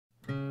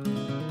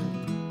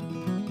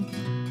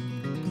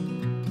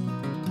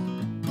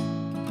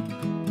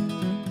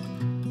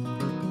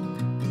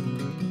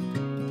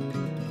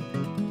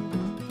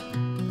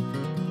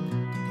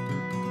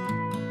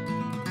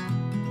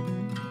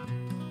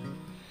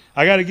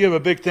I got to give a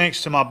big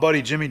thanks to my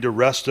buddy Jimmy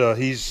DeResta.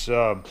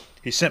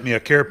 He sent me a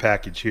care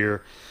package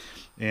here,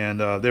 and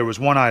there was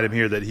one item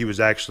here that he was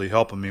actually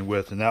helping me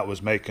with, and that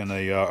was making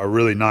a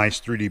really nice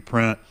 3D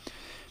print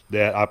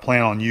that I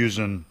plan on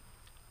using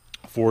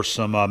for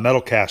some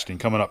metal casting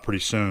coming up pretty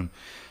soon.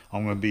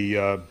 I'm going to be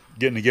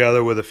getting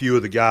together with a few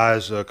of the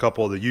guys, a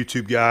couple of the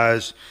YouTube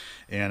guys,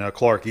 and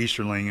Clark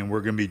Easterling, and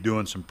we're going to be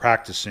doing some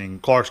practicing.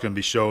 Clark's going to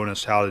be showing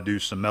us how to do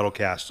some metal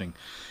casting,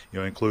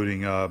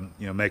 including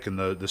making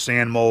the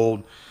sand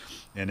mold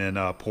and then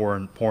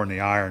pouring the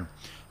iron.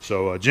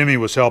 So Jimmy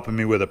was helping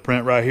me with a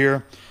print right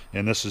here,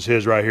 and this is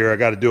his right here. I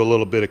got to do a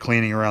little bit of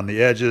cleaning around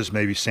the edges,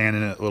 maybe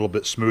sanding it a little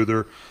bit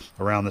smoother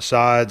around the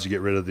sides to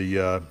get rid of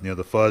the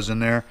the fuzz in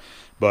there.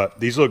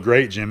 But these look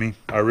great, Jimmy.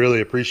 I really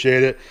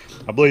appreciate it.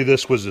 I believe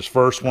this was his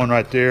first one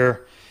right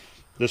there.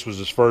 This was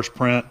his first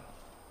print.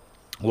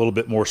 A little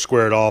bit more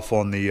squared off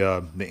on the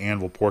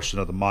anvil portion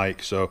of the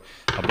mic. So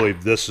I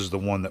believe this is the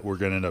one that we're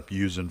going to end up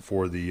using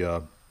for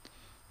the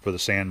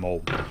sand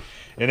mold.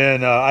 And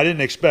then I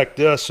didn't expect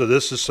this, so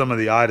this is some of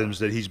the items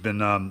that he's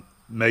been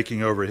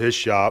making over at his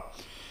shop.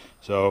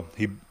 So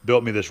he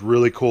built me this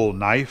really cool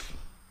knife.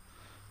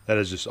 That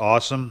is just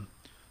awesome.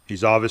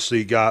 He's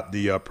obviously got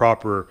the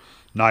proper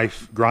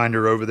knife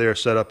grinder over there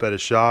set up at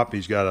his shop.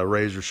 He's got a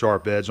razor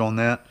sharp edge on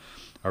that.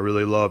 I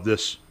really love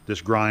this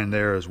grind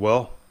there as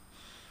well.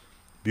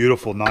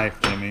 Beautiful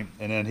knife, Jimmy.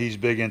 And then he's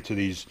big into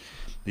these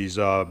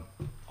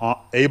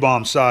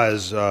A-bomb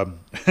size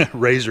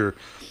razor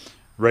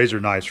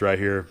knives right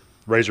here,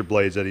 razor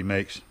blades that he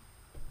makes.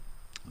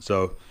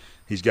 So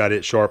he's got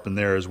it sharpened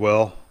there as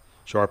well,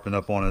 sharpened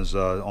up on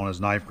his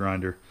knife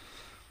grinder.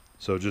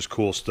 So just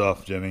cool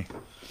stuff, Jimmy.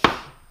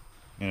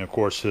 And of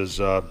course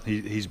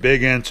he's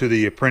big into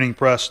the printing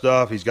press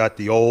stuff. He's got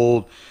the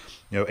old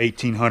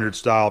 1800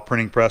 style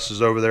printing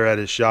presses over there at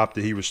his shop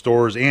that he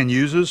restores and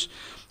uses.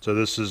 So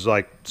this is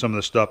like some of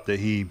the stuff that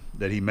he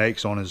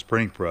makes on his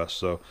printing press.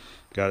 So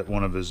got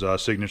one of his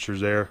signatures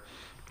there,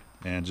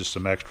 and just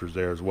some extras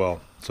there as well.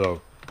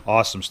 So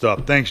awesome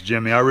stuff. Thanks,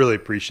 Jimmy. I really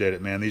appreciate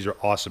it, man. These are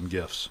awesome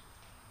gifts.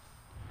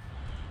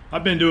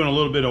 I've been doing a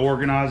little bit of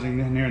organizing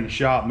in here in the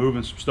shop,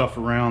 moving some stuff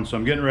around. So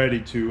I'm getting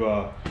ready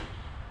to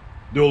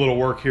do a little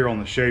work here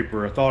on the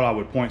shaper. I thought I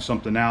would point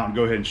something out and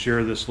go ahead and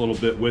share this a little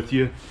bit with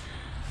you.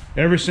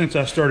 Ever since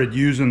I started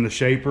using the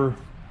shaper,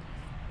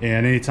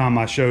 and anytime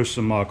I show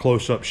some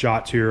close-up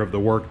shots here of the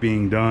work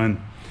being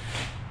done,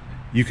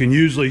 you can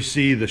usually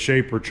see the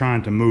shaper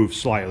trying to move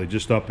slightly,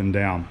 just up and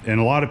down.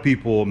 And a lot of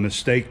people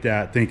mistake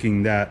that,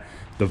 thinking that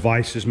the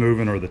vise is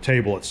moving or the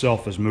table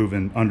itself is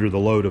moving under the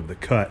load of the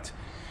cut.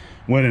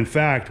 When in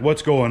fact,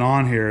 what's going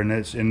on here, and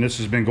this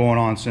has been going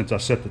on since I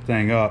set the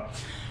thing up,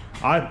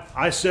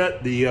 I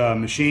set the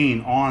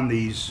machine on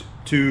these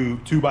two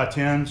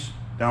 2x10s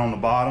down on the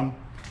bottom,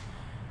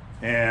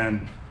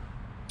 and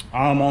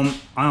I'm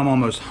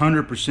almost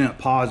 100%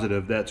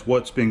 positive that's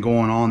what's been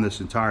going on this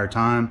entire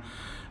time,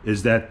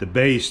 is that the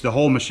base, the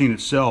whole machine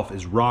itself,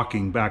 is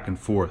rocking back and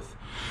forth.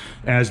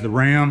 As the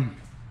ram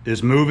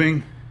is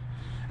moving,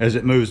 as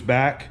it moves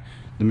back,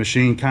 the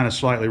machine kind of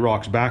slightly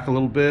rocks back a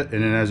little bit,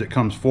 and then as it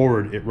comes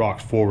forward, it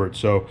rocks forward.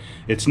 So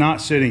it's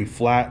not sitting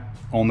flat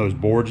on those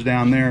boards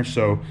down there.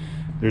 So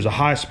there's a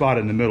high spot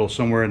in the middle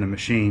somewhere in the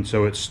machine.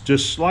 So it's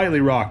just slightly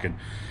rocking.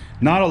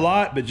 Not a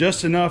lot, but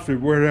just enough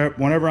that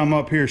whenever I'm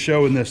up here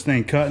showing this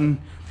thing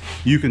cutting,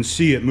 you can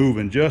see it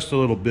moving just a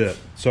little bit.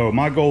 So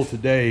my goal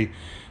today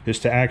is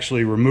to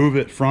actually remove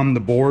it from the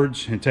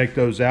boards and take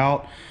those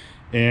out.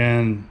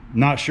 And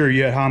not sure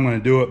yet how I'm going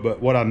to do it, but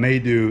what I may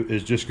do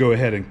is just go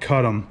ahead and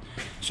cut them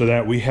so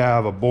that we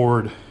have a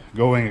board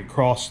going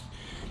across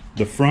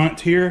the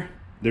front here.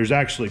 There's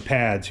actually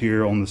pads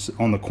here on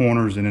the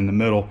corners and in the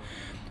middle.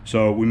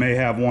 So we may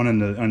have one in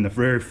the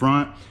very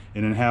front,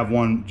 and then have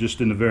one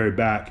just in the very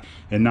back,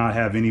 and not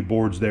have any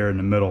boards there in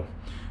the middle,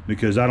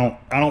 because I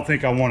don't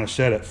think I want to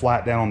set it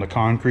flat down on the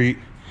concrete.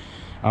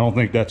 I don't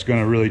think that's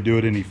going to really do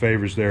it any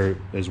favors there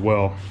as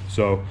well.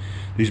 So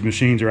these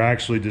machines are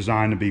actually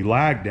designed to be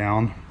lagged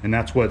down, and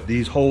that's what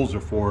these holes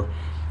are for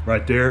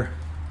right there.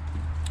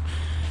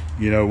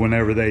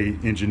 Whenever they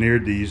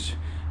engineered these,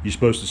 you're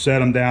supposed to set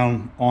them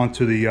down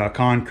onto the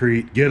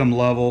concrete, get them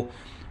level,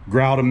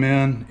 grout them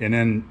in, and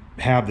then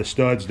have the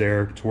studs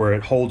there to where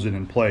it holds it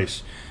in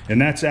place. And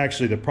that's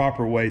actually the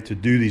proper way to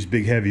do these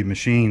big heavy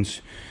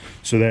machines,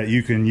 so that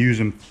you can use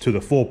them to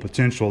the full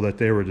potential that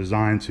they were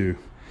designed to.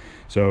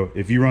 So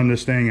if you run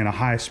this thing in a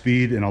high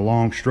speed and a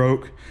long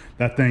stroke,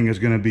 that thing is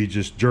going to be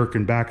just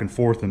jerking back and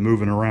forth and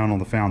moving around on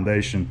the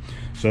foundation.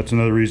 So that's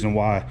another reason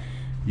why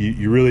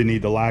you really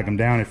need to lag them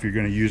down if you're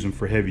going to use them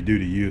for heavy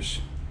duty use.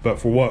 But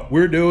for what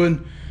we're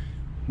doing,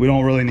 we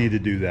don't really need to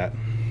do that.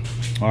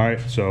 All right,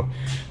 so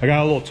I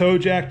got a little toe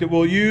jack that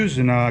we'll use,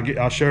 and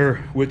I'll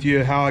share with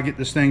you how I get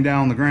this thing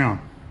down on the ground.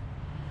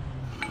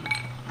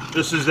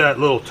 This is that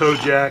little toe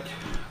jack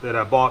that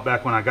I bought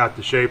back when I got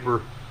the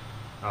shaper.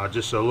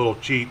 Just a little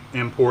cheap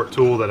import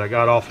tool that I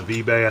got off of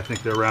eBay. I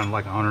think they're around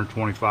like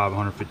 125,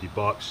 150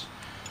 bucks.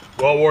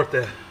 Well worth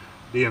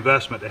the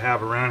investment to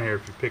have around here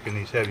if you're picking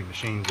these heavy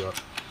machines up.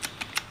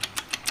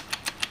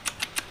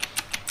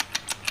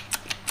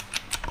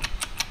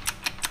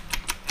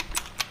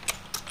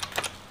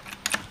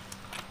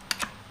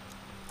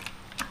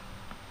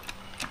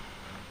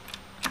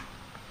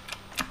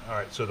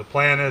 so the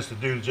plan is to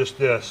do just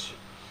this.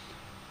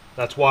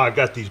 That's why I've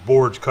got these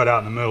boards cut out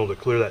in the middle to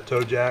clear that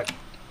toe jack,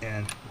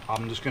 and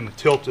I'm just going to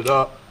tilt it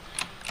up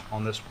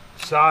on this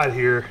side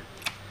here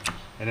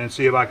and then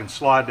see if I can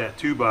slide that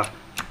 2x, I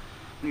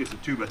think it's a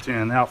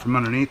 2x10, out from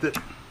underneath it.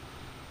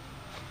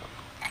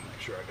 Make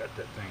sure I got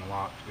that thing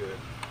locked good.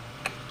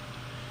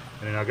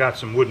 And then I got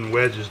some wooden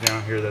wedges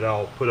down here that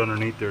I'll put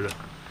underneath there to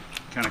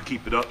kind of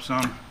keep it up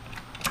some.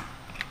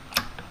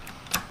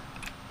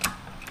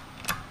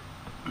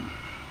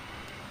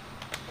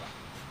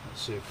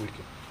 Let's see if we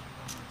can,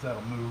 if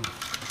that'll move.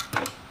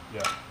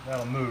 Yeah,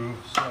 that'll move,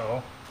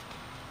 so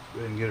go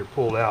ahead and get her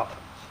pulled out.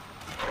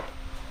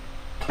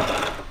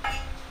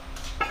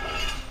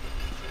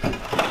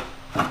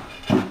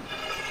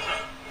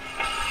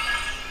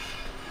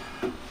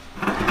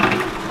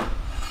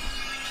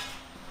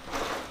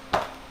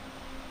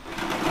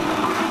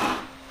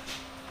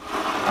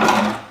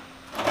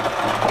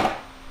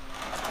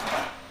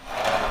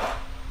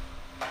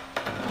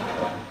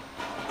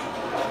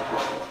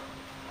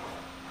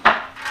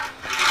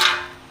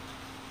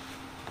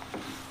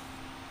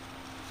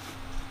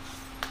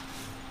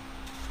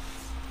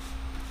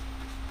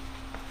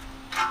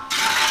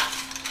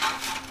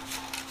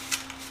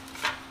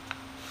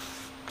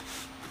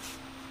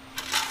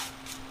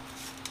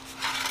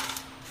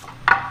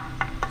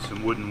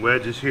 Wooden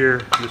wedges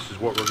here. This is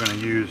what we're going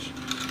to use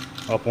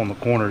up on the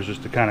corners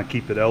just to kind of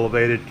keep it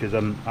elevated, because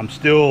I'm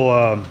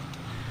still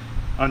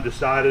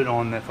undecided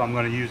on if I'm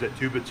going to use that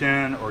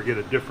 2x10 or get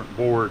a different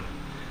board.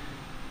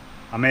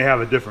 I may have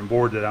a different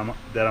board that I'm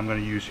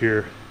going to use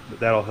here,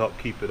 but that'll help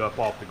keep it up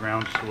off the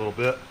ground just a little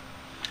bit.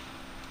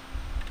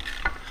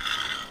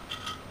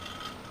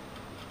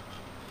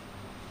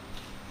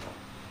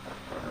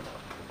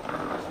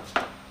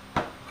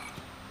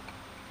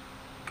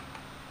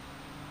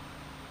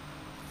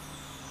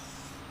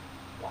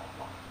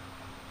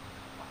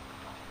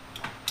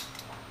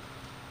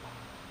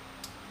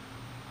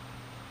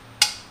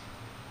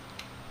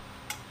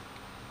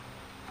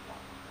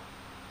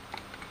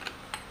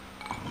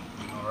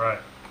 Alright,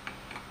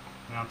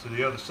 now to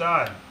the other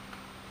side.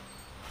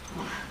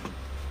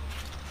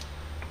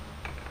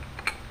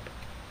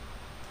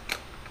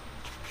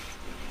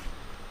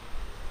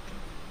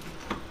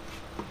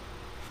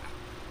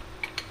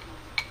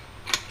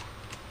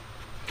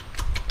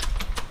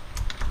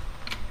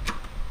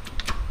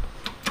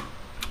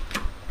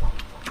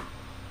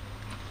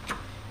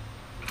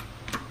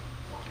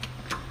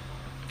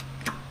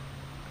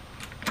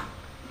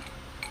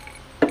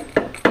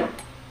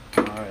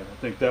 Alright, I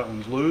think that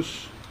one's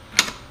loose.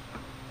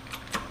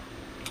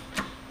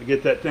 To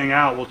get that thing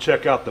out, we'll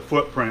check out the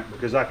footprint,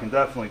 because I can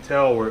definitely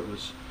tell where it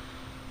was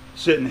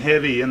sitting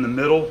heavy in the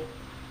middle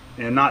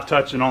and not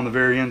touching on the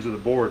very ends of the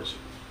boards.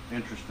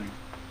 Interesting.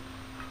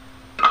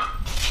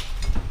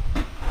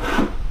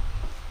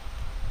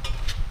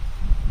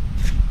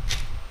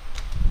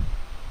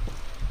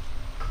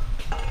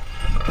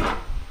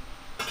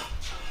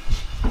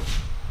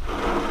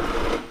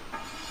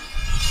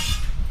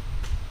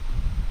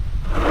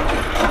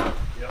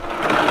 Yep.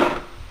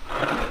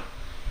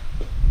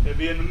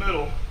 Heavy in the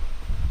middle.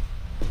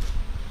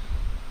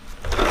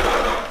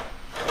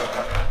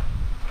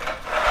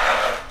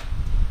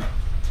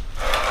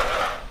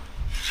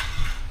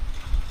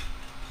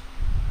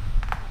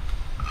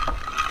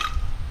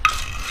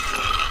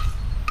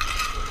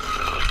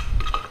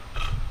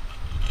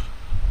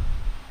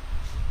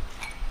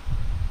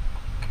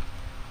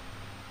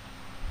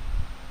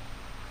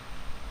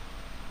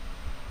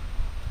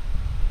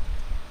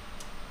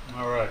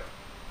 Alright,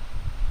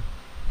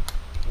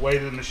 weight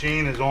of the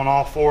machine is on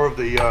all four of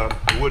the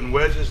wooden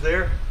wedges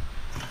there.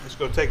 Let's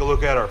go take a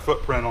look at our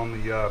footprint on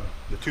the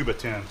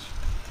 2x10s.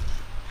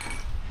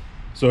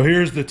 So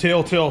here's the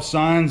telltale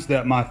signs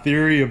that my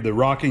theory of the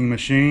rocking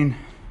machine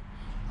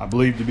I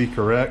believe to be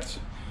correct.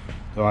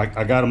 So I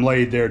got them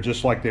laid there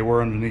just like they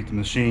were underneath the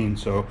machine.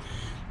 So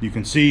you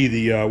can see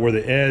the where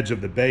the edge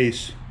of the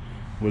base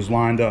was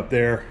lined up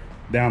there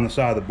down the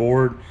side of the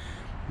board,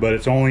 but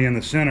it's only in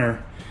the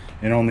center.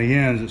 And on the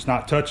ends, it's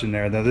not touching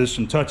there. Now there's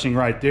some touching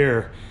right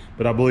there,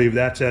 but I believe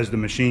that's as the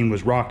machine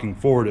was rocking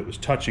forward, it was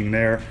touching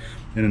there,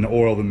 and then the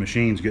oil of the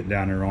machine's getting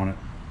down there on it.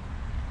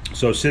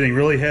 So sitting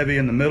really heavy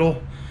in the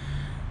middle,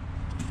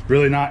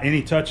 really not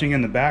any touching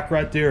in the back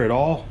right there at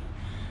all.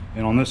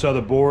 And on this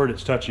other board,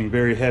 it's touching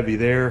very heavy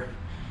there,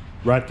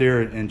 right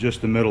there in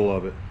just the middle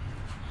of it.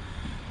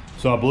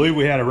 So I believe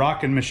we had a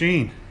rocking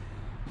machine.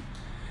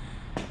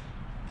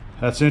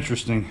 That's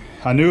interesting.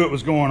 I knew it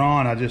was going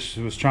on. I just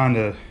was trying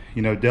to,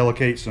 you know,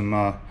 delegate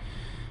some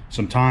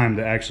time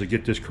to actually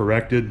get this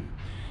corrected,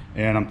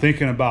 and I'm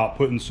thinking about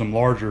putting some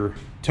larger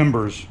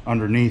timbers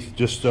underneath,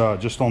 just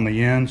on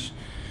the ends,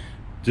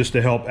 just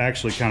to help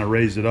actually kind of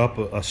raise it up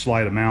a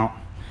slight amount.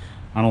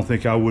 I don't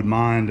think I would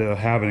mind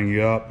having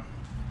it up,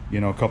 you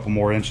know, a couple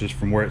more inches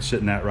from where it's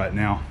sitting at right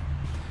now.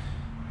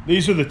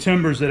 These are the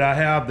timbers that I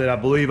have that I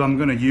believe I'm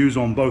going to use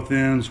on both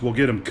ends. We'll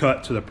get them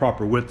cut to the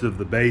proper width of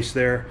the base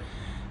there.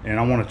 And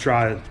I want to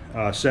try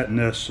setting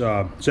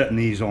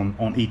these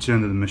on each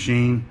end of the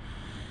machine,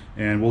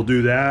 and we'll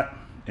do that.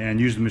 and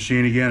use the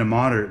machine again and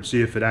monitor it and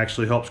see if it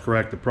actually helps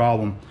correct the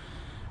problem.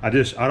 I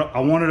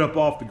want it up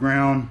off the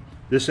ground.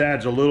 This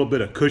adds a little bit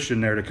of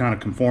cushion there to kind of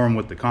conform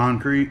with the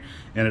concrete,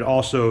 and it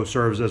also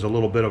serves as a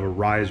little bit of a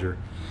riser.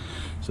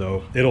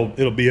 So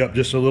it'll be up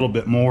just a little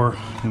bit more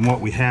than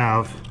what we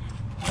have,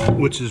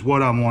 which is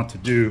what I want to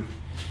do.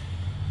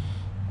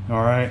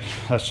 All right,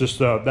 that's just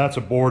that's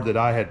a board that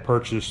I had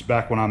purchased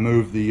back when I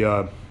moved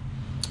the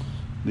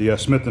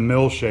Smith &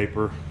 Mills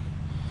shaper.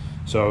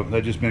 So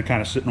they've just been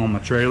kind of sitting on my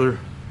trailer.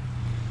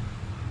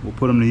 We'll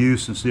put them to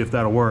use and see if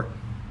that'll work.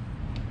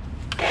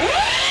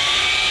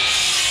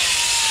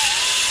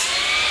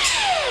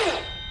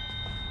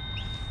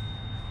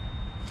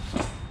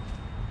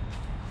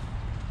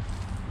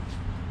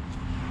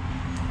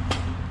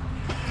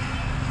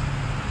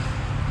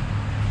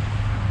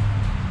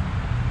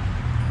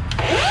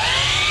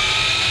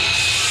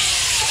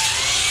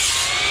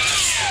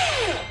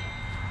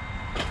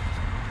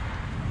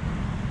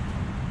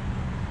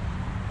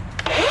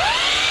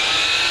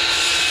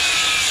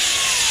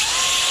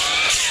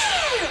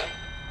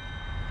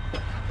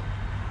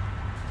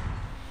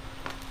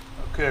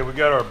 Okay, we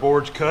got our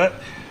boards cut.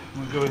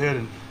 We'll go ahead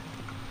and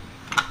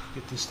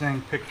get this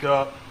thing picked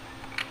up.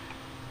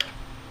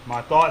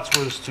 My thoughts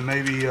was to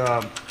maybe,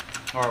 all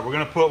right, we're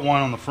gonna put one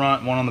on the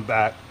front, one on the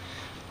back,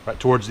 right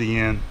towards the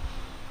end.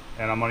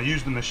 And I'm gonna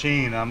use the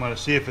machine. I'm gonna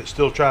see if it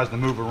still tries to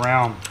move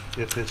around.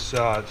 If it's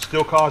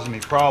still causing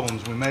me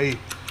problems,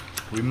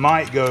 we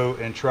might go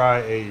and try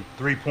a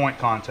 3-point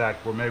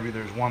contact where maybe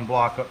there's one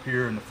block up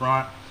here in the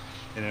front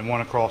and then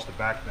one across the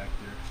back there.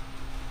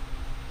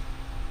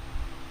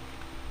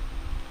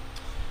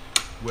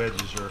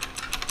 Wedges are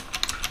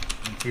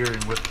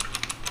interfering with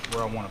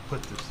where I want to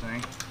put this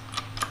thing.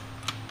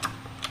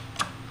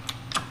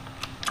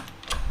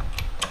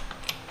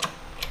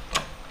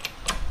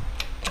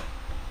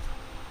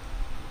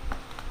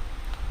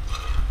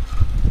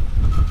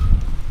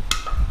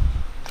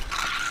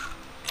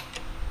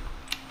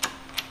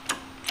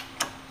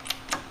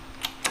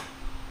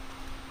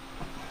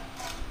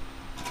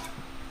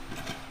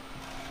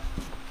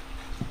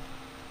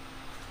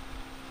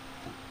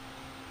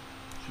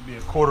 Be a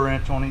 1/4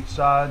 inch on each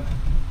side.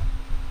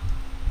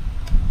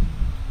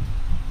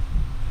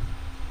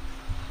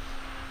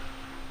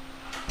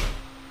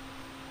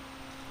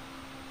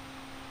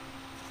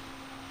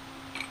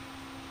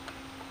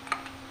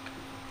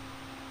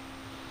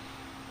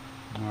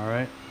 All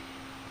right,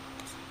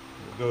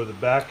 we'll go to the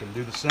back and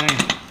do the same.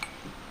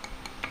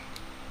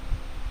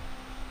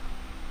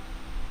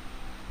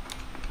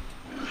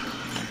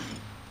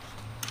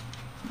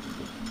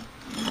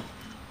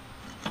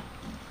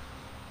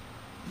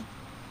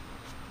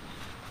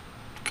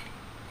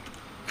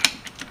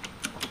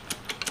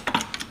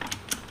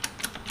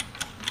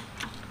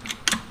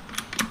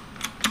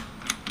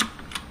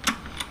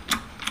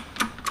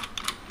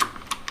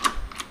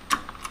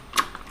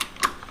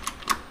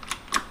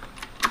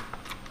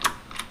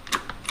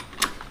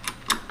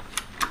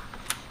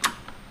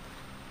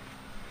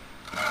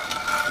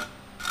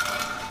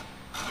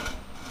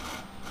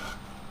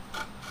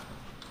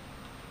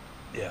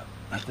 Yeah,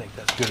 I think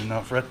that's good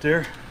enough right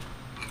there.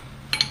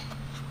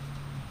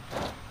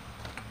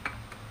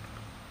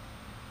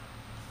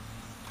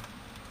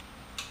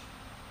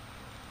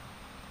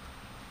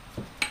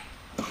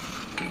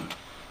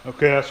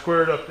 Okay, I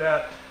squared up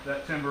that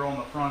timber on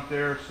the front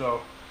there.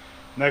 So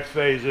next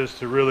phase is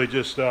to really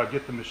just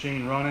get the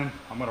machine running.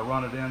 I'm going to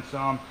run it in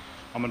some.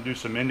 I'm going to do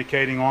some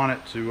indicating on it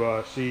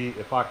to see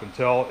if I can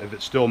tell if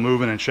it's still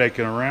moving and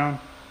shaking around.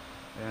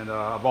 And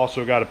I've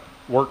also got a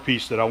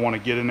workpiece that I want to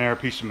get in there, a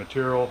piece of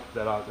material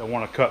that I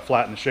want to cut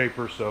flat in the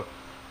shaper. So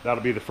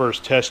that'll be the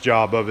first test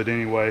job of it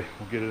anyway.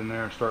 We'll get it in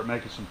there and start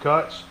making some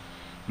cuts,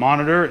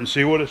 monitor it and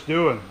see what it's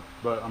doing.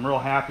 But I'm real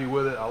happy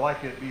with it. I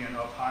like it being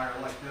up higher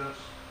like this,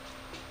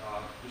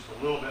 just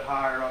a little bit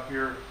higher up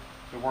here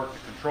to work the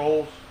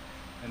controls.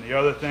 And the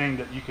other thing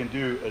that you can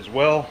do as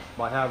well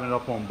by having it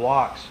up on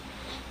blocks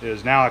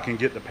is now I can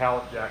get the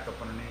pallet jack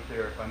up underneath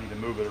there if I need to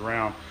move it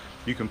around.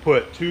 You can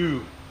put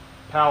 2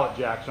 pallet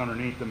jacks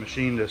underneath the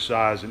machine this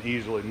size and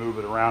easily move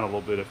it around a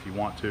little bit if you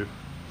want to.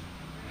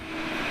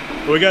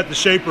 So we got the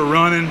shaper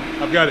running.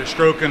 I've got it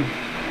stroking.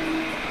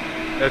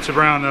 It's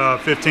around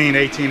 15,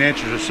 18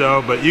 inches or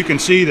so, but you can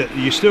see that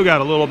you still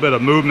got a little bit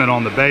of movement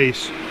on the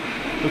base.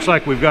 Looks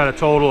like we've got a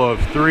total of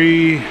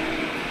 3,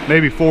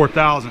 maybe 4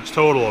 thousandths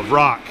total of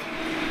rock.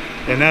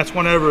 And that's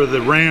whenever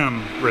the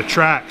ram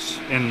retracts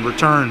and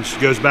returns,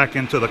 goes back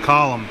into the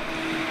column,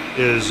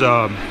 is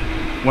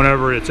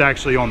whenever it's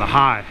actually on the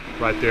high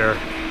right there.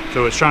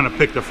 So it's trying to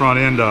pick the front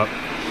end up.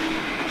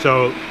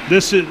 So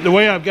this is the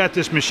way I've got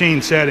this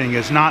machine setting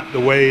is not the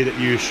way that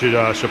you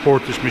should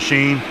support this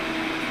machine,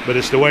 but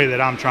it's the way that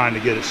I'm trying to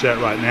get it set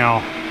right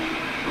now.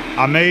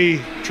 I may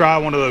try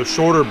one of those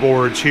shorter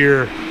boards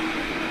here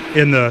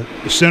in the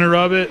center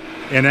of it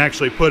and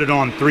actually put it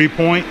on 3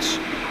 points.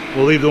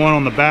 We'll leave the one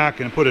on the back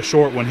and put a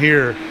short one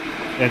here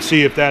and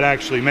see if that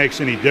actually makes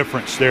any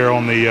difference there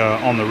on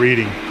the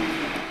reading.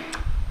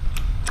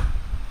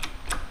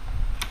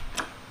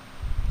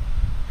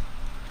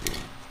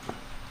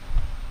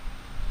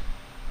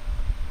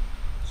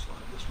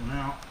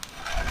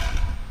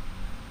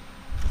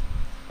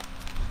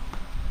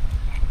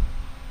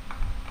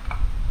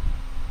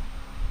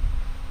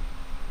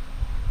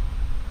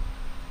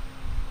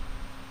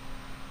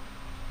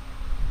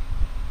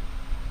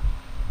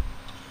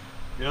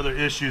 other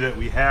issue that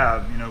we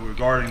have, you know,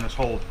 regarding this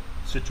whole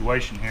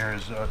situation here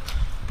is,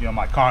 you know,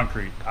 my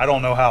concrete. I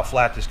don't know how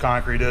flat this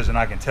concrete is, and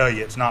I can tell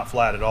you it's not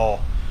flat at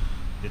all.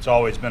 It's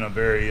always been a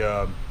very, you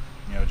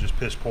know, just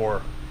piss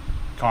poor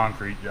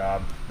concrete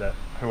job that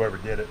whoever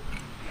did it.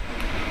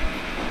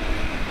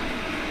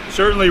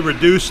 Certainly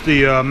reduced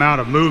the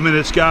amount of movement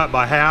it's got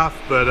by half,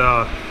 but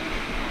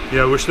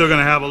yeah, we're still going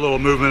to have a little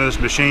movement of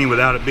this machine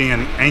without it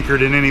being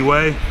anchored in any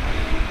way.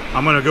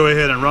 I'm going to go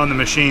ahead and run the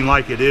machine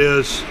like it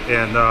is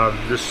and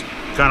just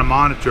kind of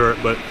monitor it,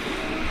 but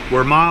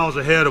we're miles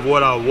ahead of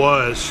what I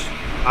was.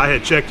 I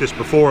had checked this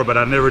before, but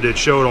I never did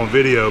show it on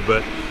video,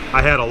 but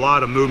I had a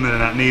lot of movement in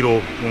that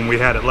needle when we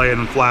had it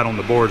laying flat on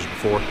the boards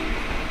before.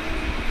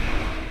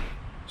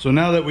 So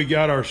now that we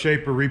got our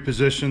shaper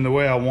repositioned the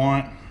way I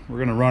want, we're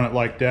going to run it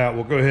like that.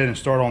 We'll go ahead and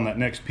start on that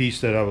next piece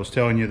that I was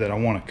telling you that I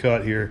want to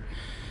cut here.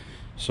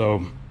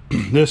 So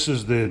this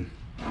is the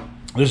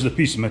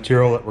piece of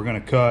material that we're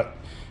going to cut.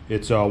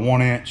 It's a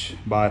 1 inch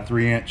by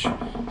 3 inch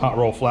hot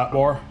roll flat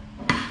bar,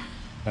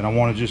 and I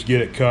want to just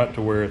get it cut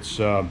to where it's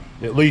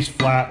at least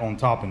flat on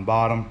top and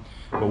bottom,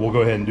 but we'll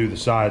go ahead and do the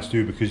sides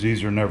too because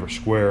these are never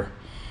square.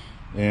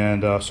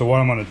 And so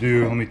what I'm going to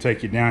do, let me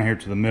take you down here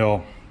to the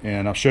mill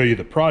and I'll show you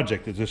the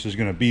project that this is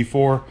going to be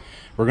for.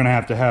 We're going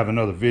to have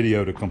another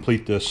video to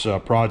complete this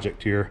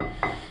project here,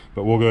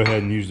 but we'll go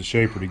ahead and use the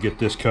shaper to get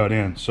this cut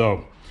in.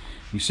 So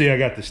you see I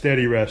got the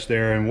steady rest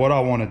there, and what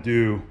I want to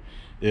do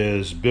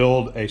is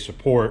build a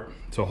support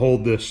to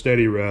hold this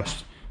steady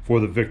rest for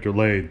the Victor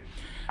lathe.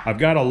 I've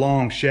got a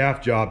long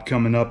shaft job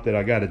coming up that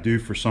I got to do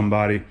for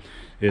somebody.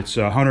 It's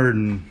about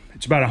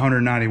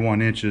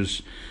 191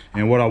 inches,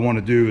 and what I want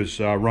to do is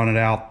run it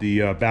out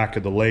the back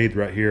of the lathe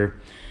right here.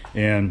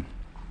 And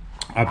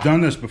I've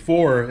done this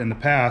before in the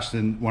past,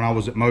 and when I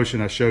was at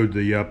Motion I showed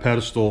the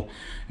pedestal,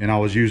 and I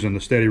was using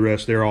the steady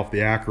rest there off the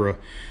Acura,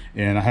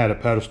 and I had a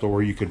pedestal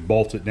where you could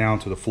bolt it down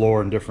to the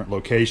floor in different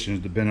locations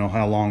depending on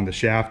how long the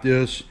shaft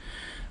is.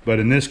 But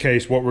in this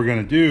case what we're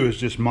going to do is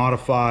just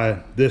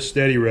modify this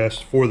steady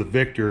rest for the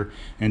Victor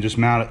and just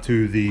mount it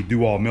to the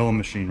dual milling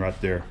machine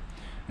right there,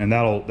 and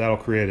that'll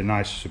create a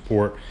nice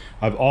support.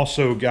 I've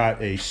also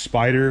got a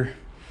spider,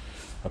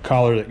 a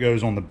collar that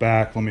goes on the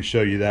back. Let me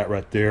show you that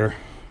right there.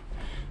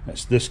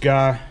 That's this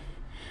guy.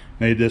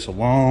 Made this a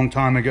long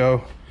time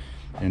ago,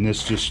 and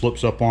this just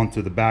slips up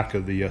onto the back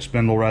of the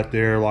spindle right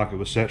there, lock it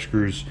with set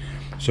screws.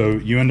 So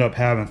you end up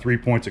having 3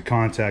 points of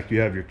contact.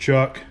 You have your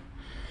chuck,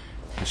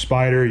 the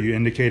spider, you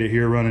indicate it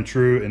here running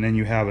true, and then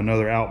you have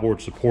another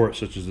outboard support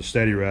such as the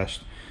steady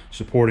rest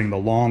supporting the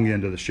long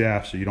end of the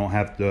shaft, so you don't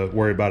have to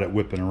worry about it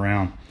whipping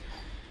around.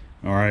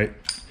 All right,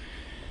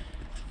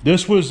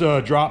 this was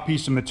a drop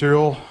piece of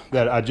material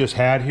that I just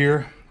had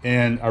here,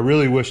 and I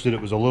really wish that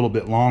it was a little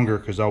bit longer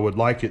because I would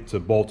like it to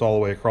bolt all the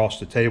way across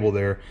the table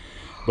there,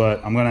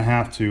 but I'm going to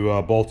have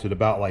to bolt it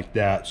about like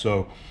that.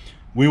 So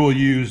we will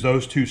use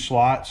those two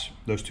slots,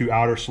 those two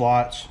outer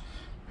slots,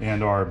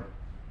 and our,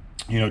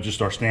 you know,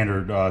 just our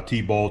standard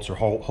T-bolts or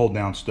hold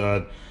down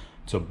stud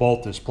to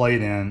bolt this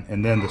plate in.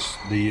 And then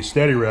the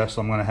steady rest,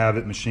 I'm going to have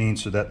it machined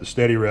so that the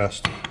steady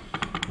rest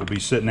will be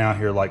sitting out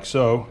here like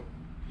so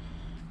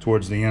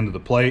towards the end of the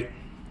plate.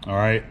 All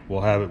right,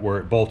 we'll have it where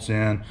it bolts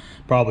in,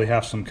 probably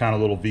have some kind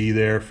of little V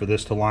there for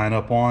this to line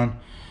up on,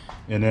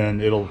 and then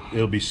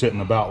it'll be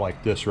sitting about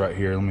like this right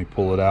here. Let me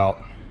pull it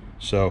out.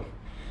 So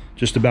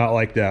just about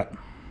like that,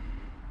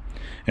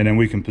 and then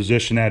we can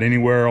position that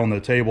anywhere on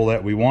the table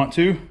that we want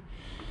to,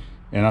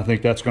 and I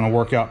think that's going to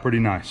work out pretty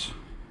nice.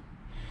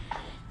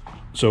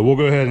 So we'll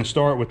go ahead and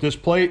start with this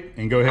plate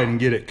and go ahead and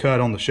get it cut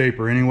on the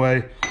shaper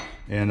anyway,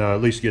 and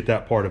at least get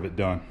that part of it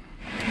done.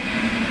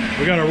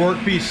 We got our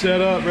workpiece set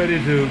up,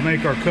 ready to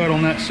make our cut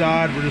on that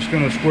side. We're just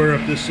going to square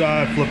up this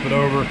side, flip it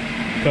over,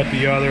 cut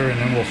the other, and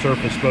then we'll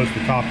surface both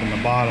the top and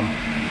the bottom.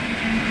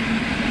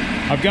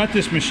 I've got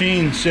this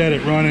machine set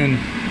at running,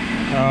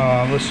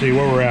 let's see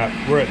where we're at.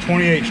 We're at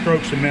 28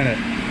 strokes a minute.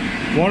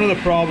 One of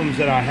the problems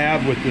that I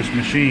have with this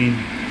machine,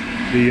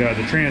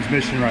 the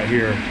transmission right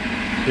here,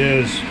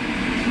 is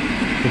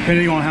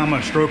depending on how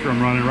much stroker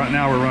I'm running. Right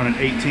now we're running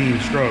 18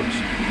 strokes.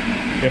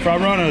 If I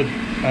run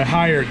a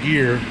higher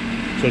gear,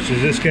 such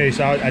as this case,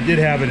 I did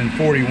have it in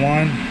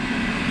 41.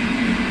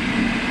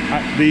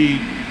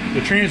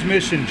 The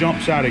transmission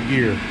jumps out of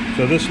gear.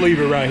 So this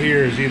lever right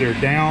here is either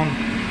down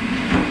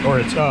or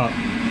it's up.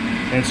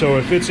 And so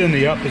if it's in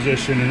the up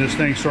position and this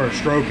thing starts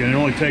stroking, it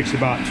only takes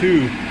about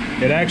 2.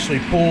 It actually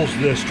pulls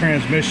this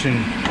transmission,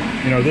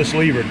 you know, this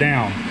lever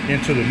down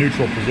into the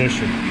neutral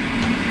position.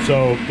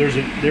 So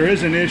there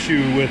is an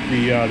issue with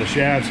the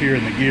shafts here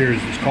and the gears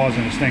that's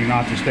causing this thing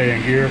not to stay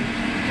in gear.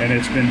 And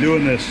it's been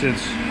doing this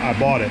since I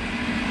bought it.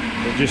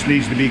 It just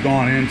needs to be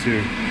gone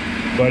into.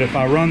 But if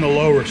I run the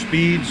lower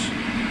speeds,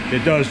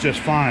 it does just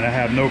fine. I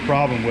have no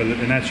problem with it,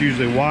 and that's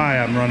usually why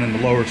I'm running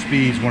the lower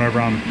speeds whenever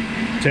I'm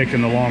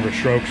taking the longer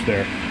strokes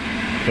there.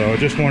 So I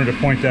just wanted to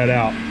point that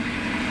out.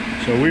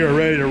 So we are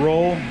ready to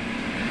roll.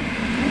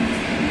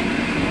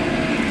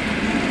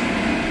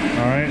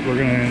 All right, we're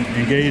going to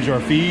engage our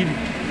feed.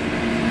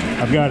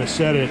 I've got it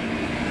set at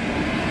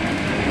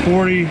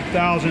 40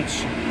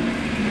 thousandths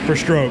per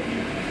stroke.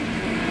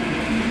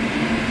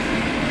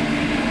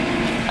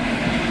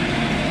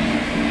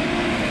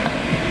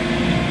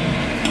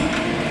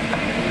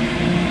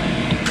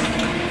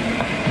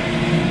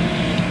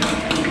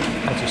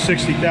 That's a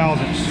 60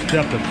 thousandths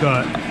depth of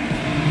cut.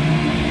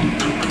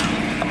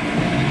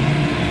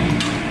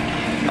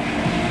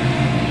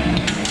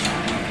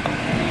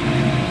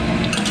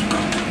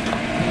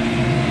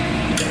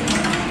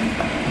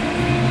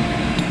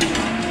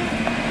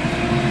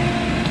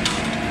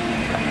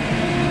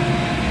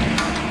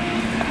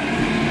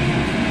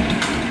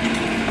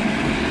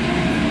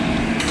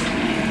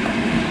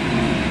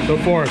 So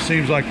far, it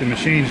seems like the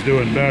machine's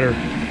doing better.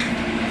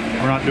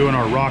 We're not doing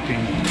our rocking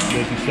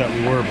business that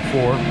we were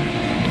before.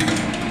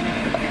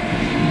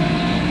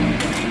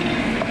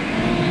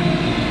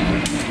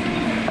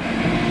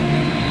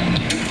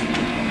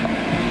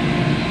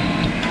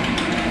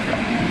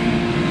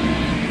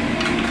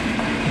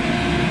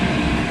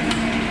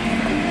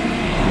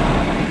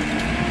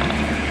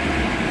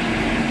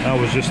 That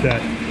was just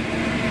that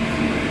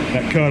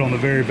cut on the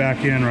very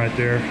back end right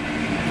there.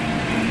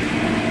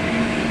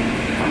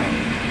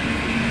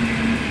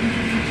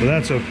 So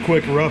that's a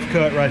quick rough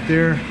cut right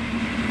there.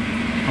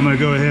 I'm going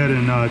to go ahead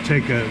and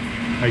take a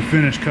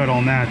finish cut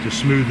on that to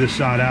smooth this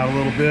side out a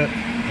little bit,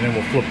 and then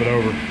we'll flip it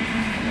over.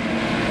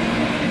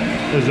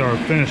 This is our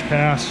finished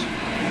pass.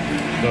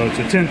 So it's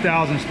a 10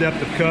 thousandths depth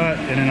of cut,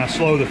 and then I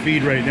slow the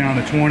feed rate down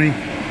to 20. You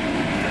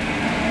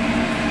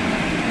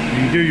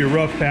can do your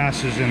rough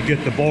passes and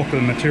get the bulk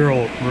of the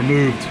material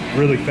removed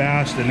really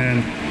fast, and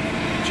then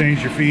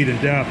change your feed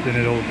and depth, and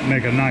it'll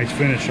make a nice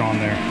finish on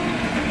there.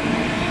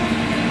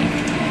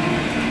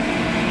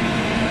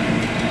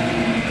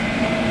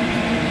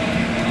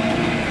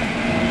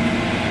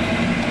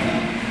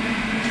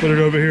 Put it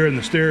over here in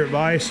the sterret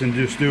vise and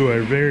just do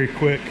a very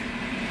quick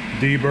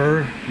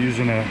deburr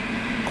using a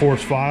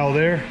coarse file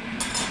there.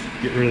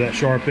 Get rid of that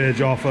sharp edge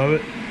off of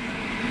it.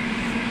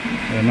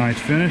 And a nice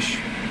finish.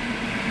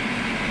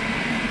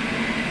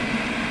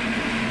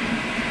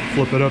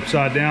 Flip it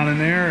upside down in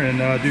there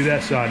and do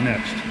that side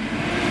next.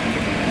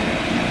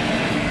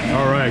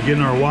 All right,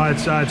 getting our wide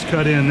sides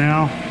cut in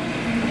now.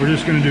 We're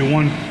just going to do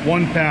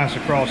one pass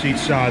across each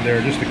side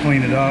there just to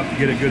clean it up,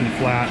 get it good and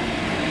flat.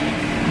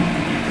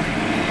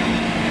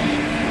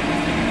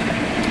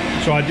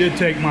 So I did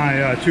take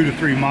my 2 to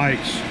 3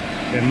 mics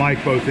and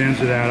mic both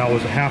ends of that. I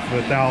was a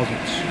 1/2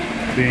 thousandths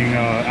being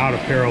out of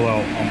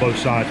parallel on both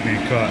sides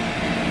being cut.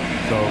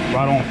 So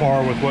right on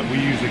par with what we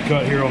usually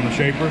cut here on the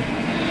shaper.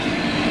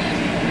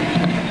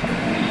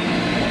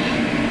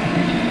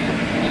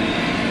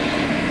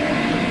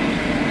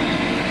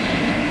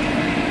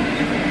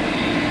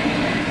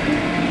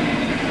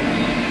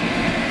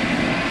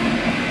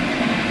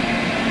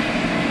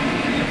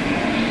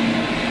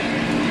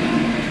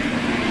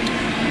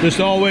 Just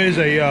always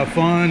a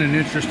fun and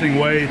interesting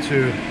way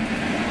to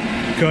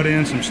cut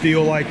in some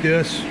steel like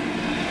this.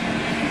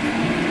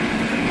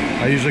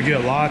 I usually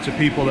get lots of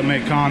people that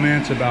make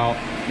comments about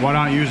why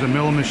not use a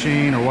milling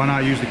machine, or why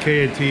not use the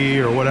K&T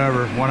or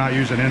whatever, why not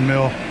use an end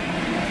mill.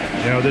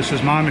 You know, this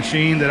is my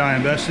machine that I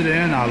invested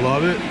in. I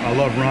love it. I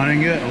love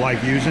running it. I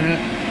like using it.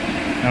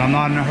 And I'm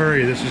not in a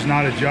hurry. This is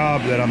not a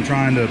job that I'm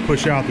trying to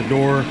push out the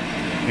door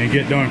and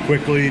get done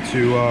quickly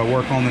to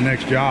work on the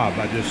next job.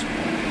 I just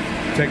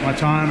take my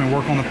time and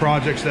work on the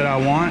projects that I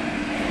want,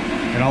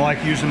 and I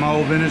like using my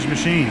old vintage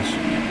machines.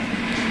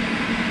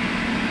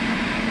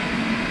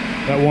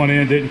 That one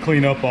end didn't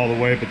clean up all the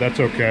way, but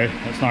that's okay.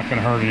 That's not going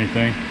to hurt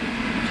anything.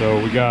 So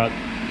we got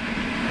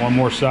one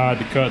more side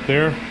to cut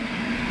there.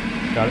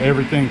 Got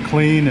everything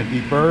clean and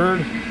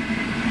deburred.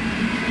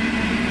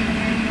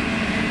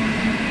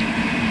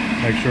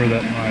 Make sure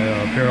that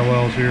my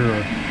parallels here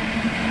are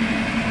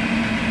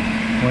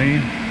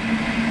clean.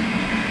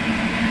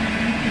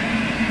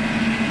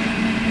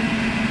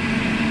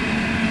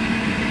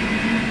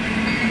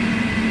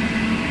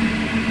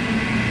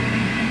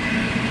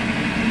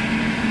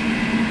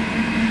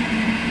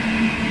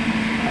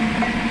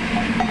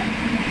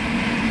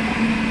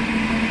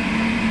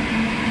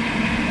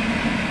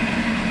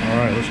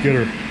 Let's get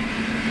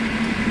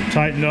her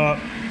tightened up,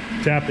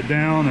 tap it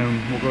down, and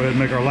we'll go ahead and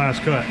make our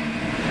last cut.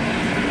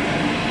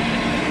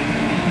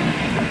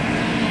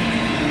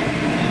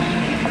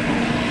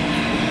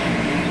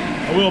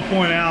 I will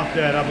point out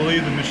that I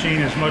believe the machine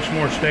is much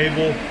more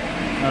stable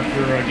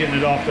after getting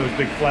it off those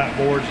big flat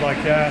boards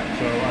like that.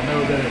 So I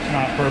know that it's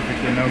not perfect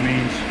in no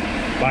means,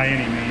 by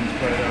any means,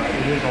 but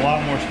it is a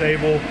lot more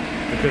stable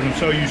because I'm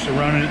so used to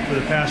running it for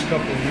the past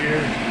couple of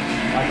years.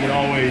 I could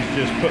always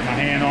just put my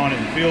hand on it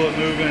and feel it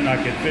moving. I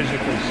could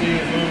physically see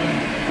it moving,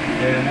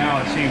 and now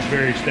it seems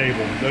very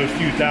stable. Those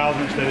few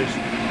thousandths that it's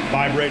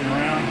vibrating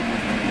around,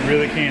 you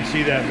really can't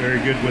see that very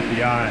good with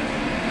the eye,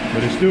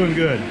 but it's doing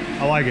good.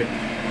 I like it.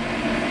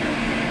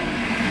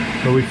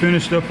 So we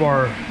finished up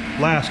our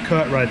last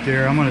cut right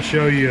there. I'm going to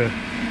show you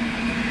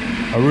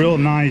a real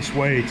nice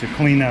way to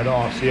clean that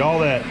off. See all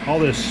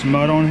this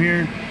smut on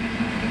here?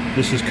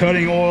 This is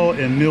cutting oil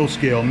and mill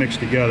scale mixed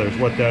together is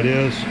what that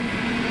is.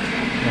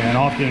 And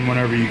often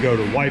whenever you go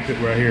to wipe it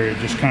right here, it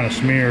just kind of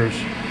smears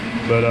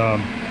But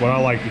what I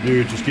like to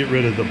do is just get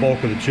rid of the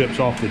bulk of the chips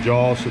off the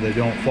jaw so they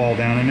don't fall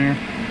down in there.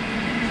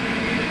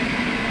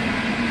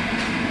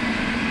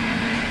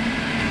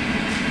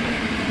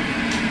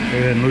 Go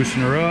ahead and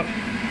loosen her up.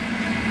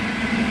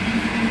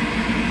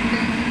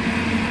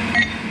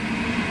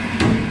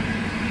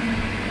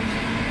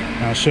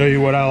 I'll show you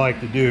what I like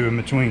to do in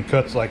between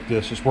cuts like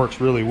this. This works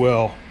really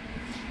well.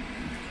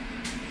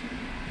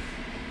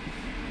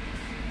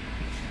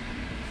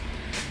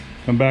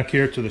 Come back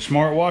here to the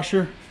smart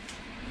washer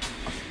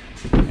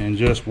and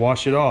just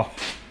wash it off.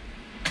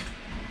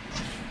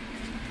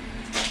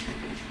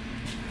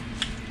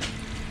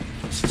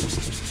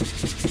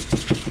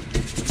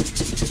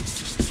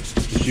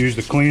 Just use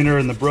the cleaner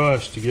and the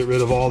brush to get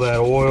rid of all that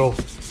oil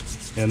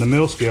and the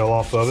mill scale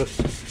off of it.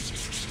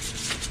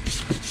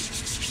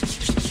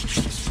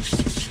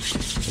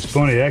 It's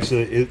funny,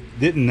 actually, it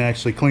didn't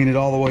actually clean it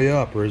all the way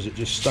up, or is it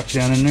just stuck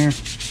down in there?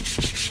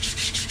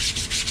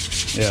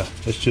 Yeah,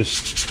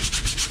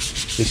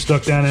 it's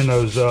stuck down in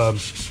those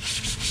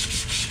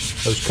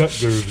cut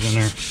grooves in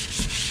there.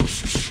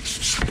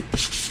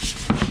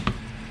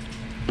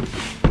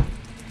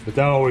 But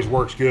that always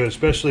works good,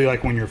 especially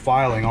like when you're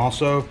filing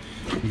also.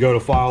 You go to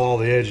file all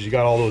the edges, you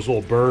got all those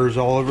little burrs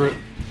all over it.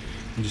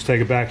 You just take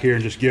it back here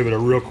and just give it a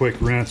real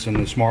quick rinse in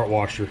the smart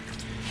washer.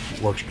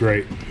 It works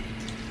great.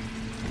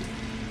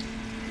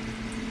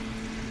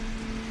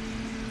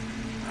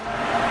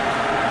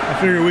 I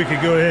figured we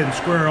could go ahead and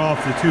square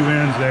off the two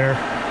ends there.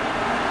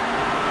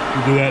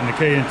 We'll do that in the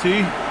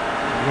K&T.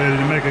 Ready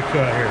to make a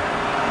cut here.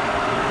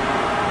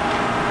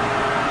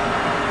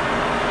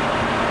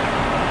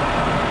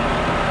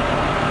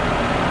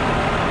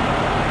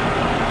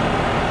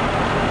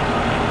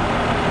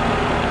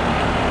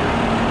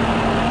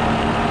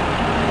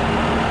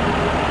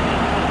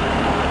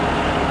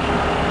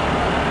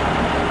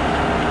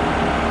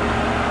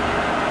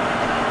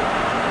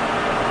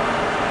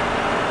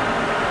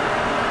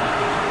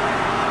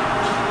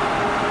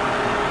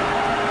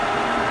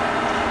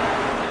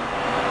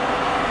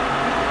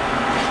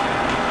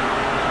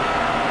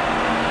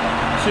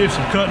 See if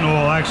some cutting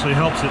oil actually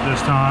helps it this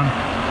time.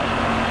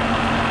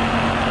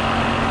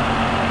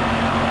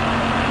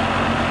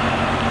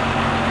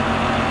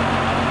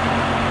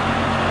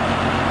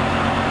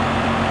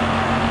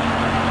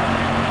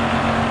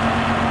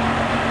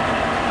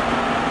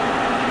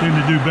 Seem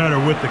to do better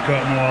with the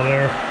cutting oil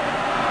there.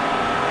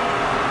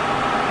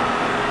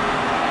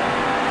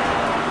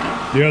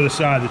 The other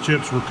side, the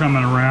chips were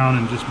coming around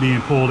and just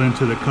being pulled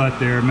into the cut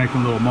there,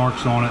 making little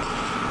marks on it.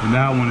 And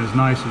that one is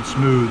nice and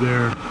smooth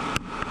there.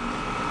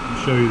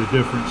 Show you the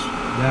difference.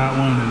 That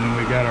one, and then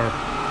we got our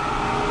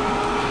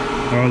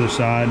other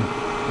side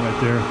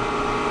right there.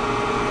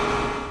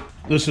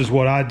 This is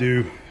what I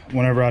do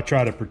whenever I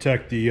try to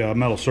protect the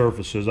metal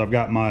surfaces. I've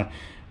got my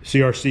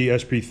CRC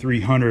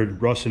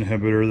SP300 rust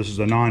inhibitor. This is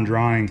a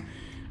non-drying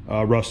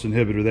rust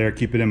inhibitor there.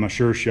 Keep it in my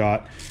Sure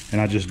Shot, and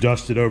I just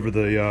dust it over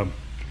the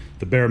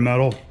bare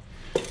metal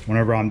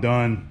whenever I'm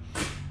done.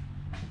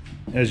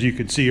 As you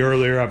could see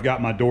earlier, I've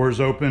got my doors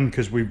open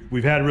because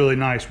we've had really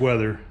nice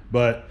weather,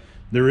 but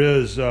there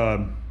is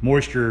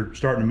moisture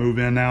starting to move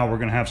in now. We're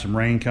gonna have some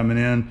rain coming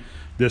in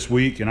this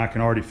week, and I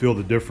can already feel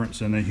the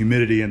difference in the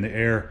humidity in the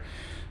air.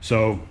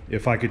 So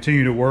if I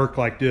continue to work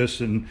like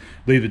this and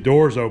leave the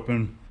doors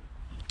open,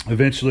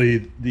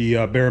 eventually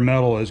the bare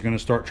metal is gonna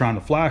start trying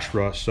to flash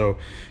rust. So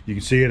you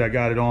can see it, I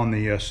got it on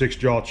the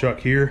 6-jaw chuck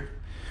here,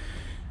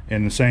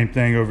 and the same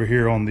thing over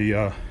here on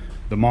the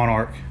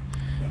Monarch.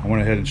 I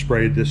went ahead and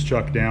sprayed this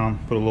chuck down,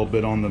 put a little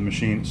bit on the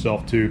machine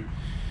itself too.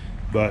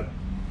 But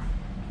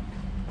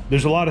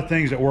there's a lot of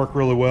things that work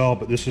really well,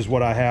 but this is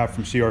what I have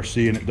from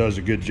CRC, and it does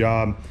a good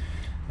job.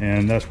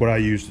 And that's what I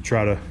use to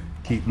try to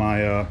keep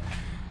my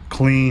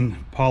clean,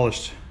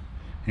 polished,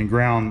 and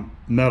ground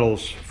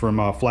metals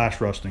from flash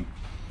rusting.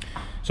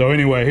 So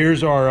anyway,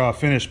 here's our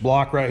finished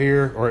block right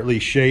here, or at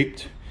least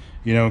shaped,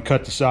 you know,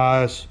 cut the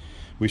size.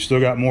 We've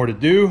still got more to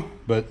do,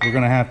 but we're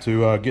gonna have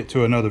to get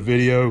to another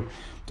video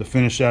to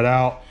finish that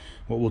out.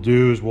 What we'll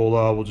do is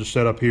we'll just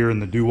set up here in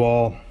the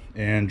dewall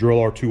and drill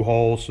our 2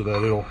 holes so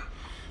that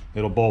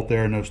it'll bolt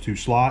there in those 2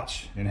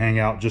 slots and hang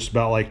out just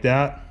about like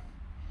that.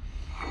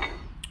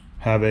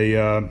 Have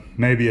a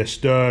maybe a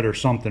stud or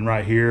something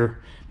right here.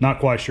 Not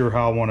quite sure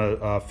how I want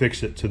to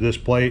fix it to this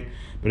plate,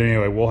 but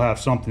anyway, we'll have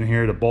something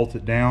here to bolt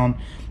it down,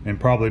 and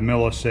probably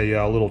mill us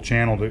a little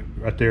channel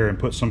right there and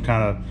put some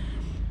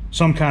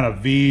kind of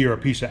V or a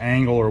piece of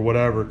angle or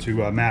whatever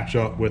to match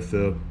up with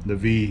the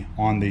V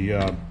on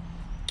the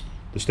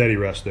steady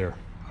rest there.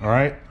 All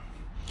right,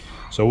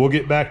 so we'll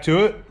get back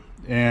to it,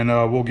 and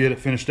we'll get it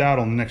finished out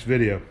on the next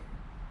video.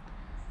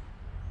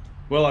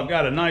 Well, I've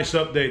got a nice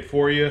update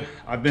for you.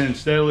 I've been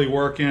steadily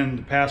working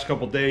the past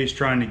couple days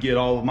trying to get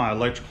all of my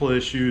electrical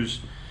issues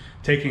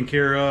taken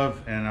care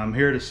of, and I'm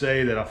here to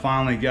say that I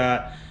finally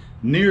got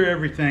near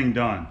everything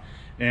done.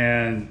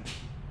 And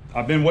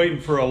I've been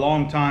waiting for a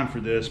long time for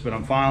this, but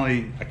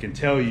I can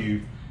tell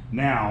you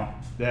now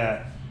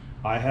that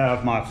I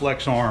have my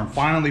flex arm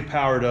finally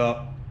powered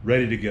up,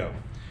 ready to go.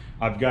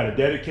 I've got a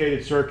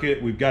dedicated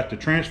circuit. We've got the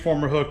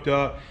transformer hooked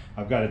up.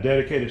 I've got a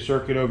dedicated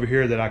circuit over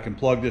here that I can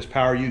plug this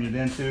power unit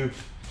into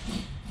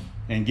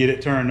and get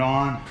it turned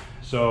on.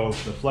 So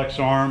the flex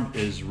arm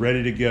is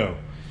ready to go.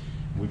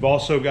 We've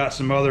also got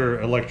some other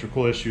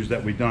electrical issues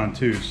that we've done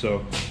too.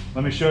 So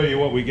let me show you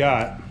what we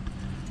got.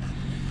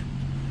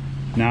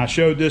 Now I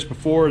showed this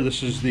before.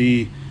 This is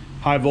the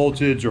high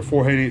voltage or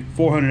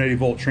 480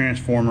 volt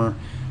transformer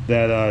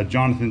that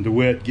Jonathan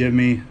DeWitt gave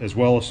me, as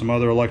well as some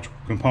other electrical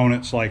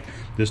components like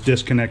this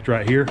disconnect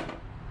right here.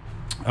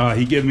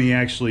 He gave me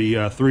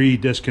actually 3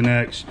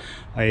 disconnects,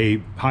 a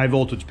high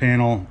voltage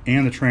panel,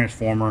 and the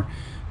transformer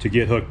to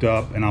get hooked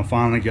up, and I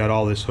finally got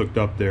all this hooked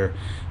up there.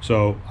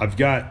 So I've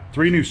got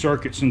 3 new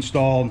circuits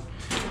installed,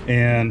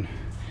 and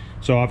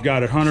so I've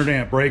got a 100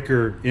 amp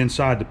breaker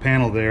inside the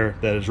panel there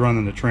that is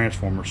running the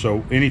transformer.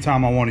 So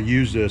anytime I want to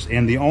use this,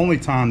 and the only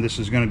time this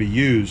is going to be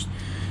used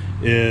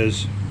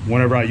is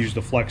whenever I use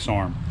the flex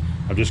arm.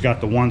 I've just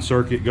got the 1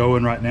 circuit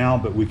going right now,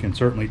 but we can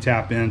certainly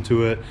tap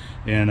into it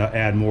and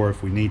add more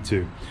if we need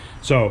to.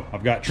 So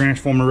I've got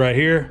transformer right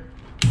here.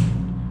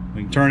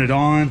 We can turn it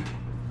on.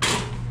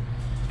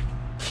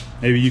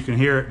 Maybe you can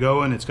hear it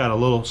going. It's got a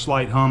little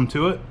slight hum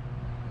to it.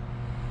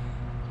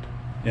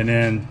 And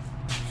then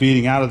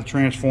feeding out of the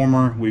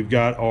transformer, we've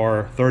got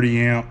our 30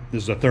 amp.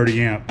 This is a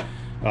 30 amp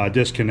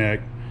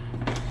disconnect.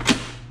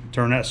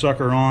 Turn that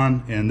sucker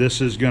on, and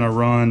this is going to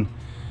run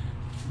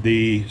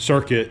the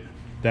circuit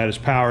that is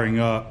powering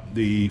up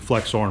the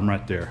flex arm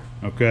right there.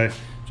 Okay,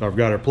 so I've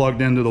got her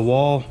plugged into the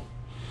wall.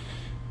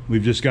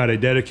 We've just got a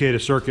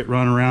dedicated circuit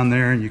run around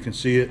there, and you can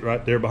see it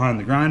right there behind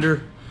the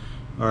grinder.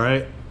 All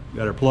right,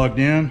 got her plugged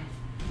in.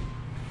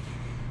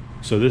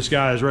 So this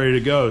guy is ready to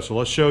go. So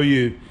let's show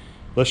you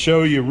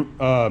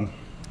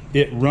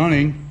it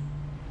running.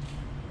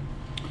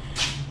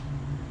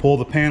 Pull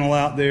the panel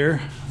out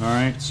there. All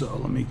right, so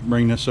let me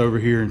bring this over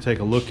here and take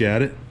a look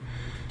at it.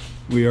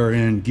 We are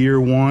in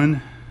gear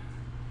 1.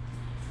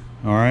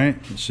 All right,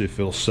 let's see if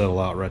it'll settle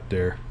out right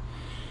there.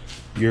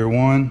 Gear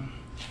 1.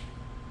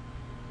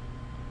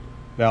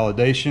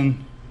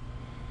 Validation.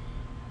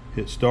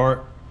 Hit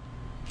start.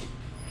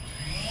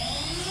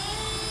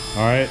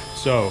 All right,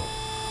 so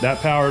that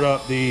powered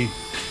up the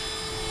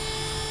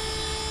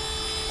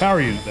power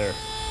unit there.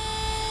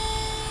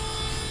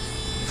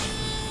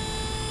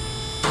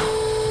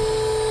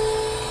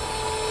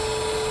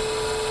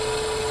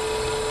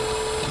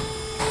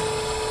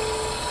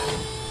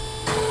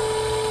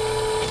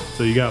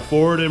 So you got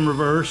forward and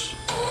reverse.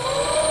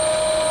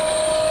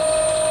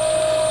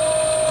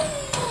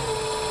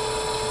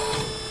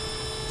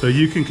 So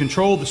you can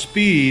control the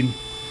speed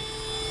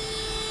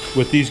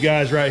with these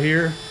guys right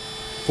here.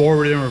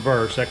 Forward and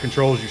reverse, that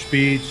controls your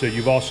speed. So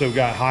you've also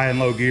got high and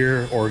low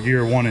gear, or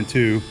gear 1 and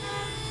 2,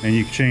 and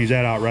you can change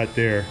that out right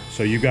there.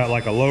 So you've got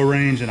like a low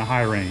range and a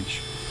high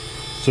range.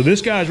 So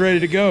this guy's ready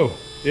to go.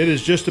 It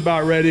is just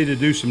about ready to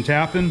do some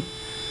tapping.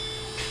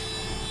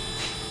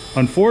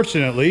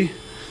 Unfortunately,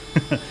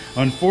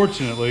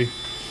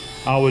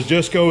 I was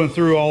just going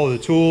through all of the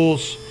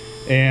tools,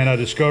 and I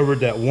discovered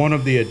that one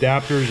of the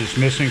adapters is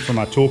missing from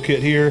my toolkit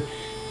here.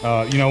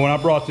 You know, when I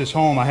brought this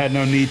home, I had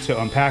no need to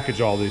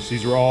unpackage all these.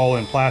 These were all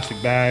in plastic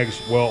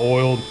bags, well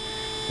oiled,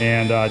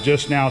 and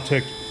just now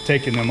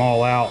taking them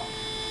all out.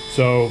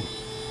 So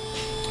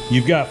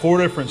you've got 4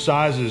 different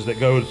sizes that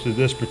go to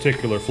this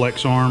particular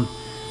flex arm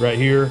right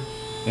here.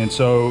 And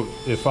so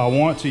if I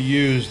want to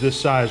use this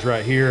size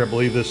right here, I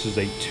believe this is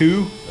a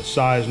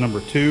size number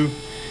 2.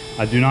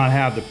 I do not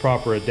have the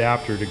proper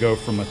adapter to go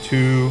from a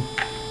 2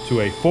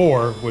 to a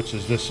 4, which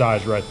is this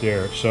size right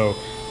there. So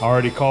I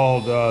already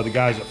called the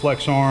guys at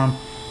Flexam,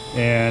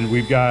 and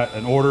we've got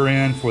an order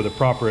in for the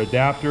proper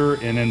adapter.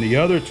 And then the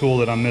other tool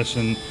that I'm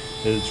missing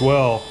as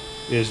well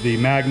is the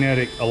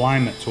magnetic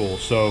alignment tool.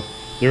 So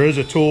there is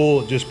a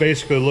tool, it just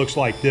basically looks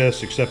like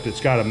this, except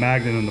it's got a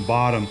magnet in the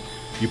bottom.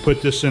 You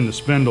put this in the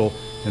spindle,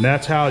 and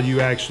that's how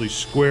you actually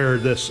square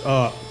this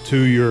up to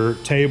your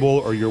table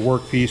or your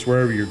workpiece,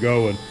 wherever you're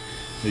going.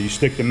 So you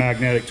stick the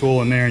magnetic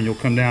tool in there, and you'll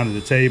come down to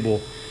the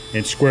table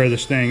and square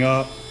this thing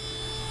up,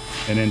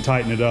 and then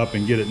tighten it up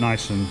and get it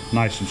nice and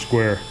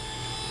square.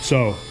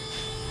 So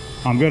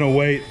I'm gonna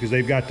wait, because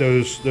they've got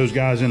those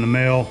guys in the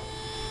mail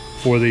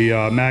for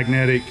the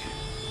magnetic.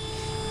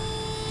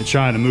 It's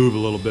trying to move a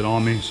little bit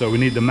on me. So we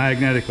need the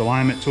magnetic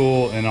alignment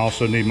tool, and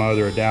also need my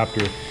other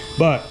adapter.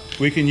 But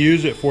we can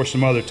use it for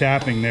some other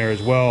tapping there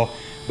as well.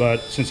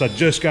 But since I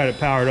just got it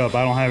powered up,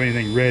 I don't have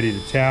anything ready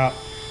to tap.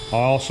 I'm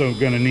also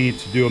gonna need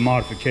to do a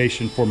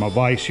modification for my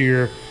vise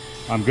here.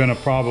 I'm gonna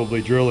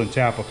probably drill and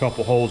tap a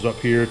couple holes up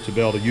here to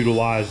be able to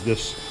utilize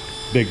this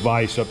big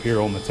vise up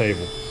here on the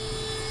table.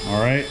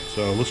 All right,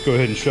 so let's go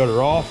ahead and shut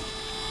her off.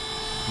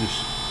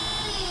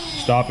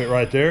 Just stop it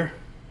right there,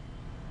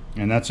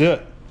 and that's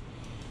it.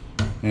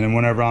 And then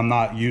whenever I'm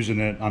not using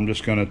it, I'm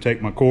just gonna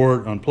take my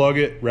cord, unplug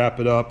it, wrap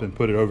it up, and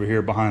put it over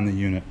here behind the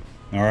unit.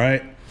 All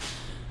right,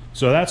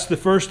 so that's the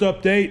first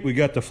update. We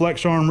got the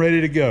flex arm ready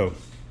to go.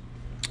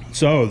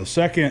 So the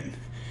second,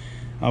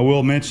 I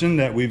will mention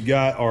that we've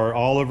got our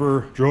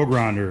Oliver drill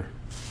grinder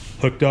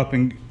hooked up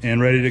and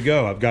ready to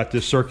go. I've got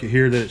this circuit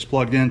here that it's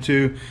plugged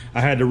into.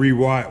 I had to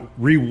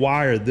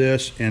rewire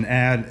this and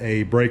add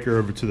a breaker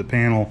over to the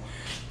panel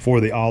for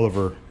the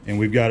Oliver, and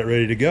we've got it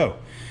ready to go.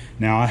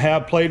 Now I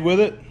have played with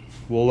it.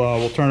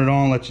 We'll turn it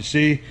on, let you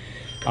see.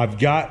 I've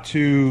got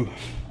to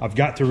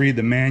read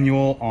the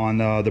manual on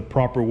the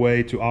proper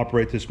way to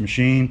operate this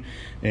machine,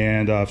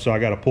 and so I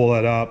got to pull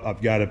that up.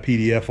 I've got a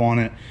PDF on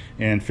it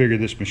and figure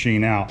this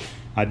machine out.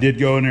 I did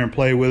go in there and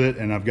play with it,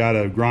 and I've got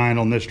a grind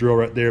on this drill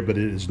right there, but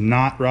it is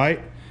not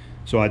right,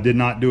 so I did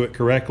not do it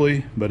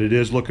correctly, but it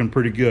is looking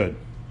pretty good.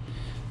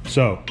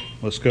 So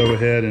let's go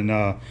ahead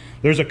and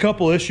there's a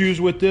couple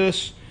issues with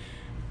this.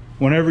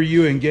 Whenever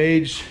you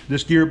engage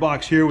this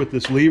gearbox here with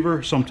this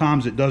lever,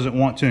 sometimes it doesn't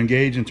want to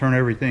engage and turn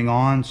everything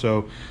on,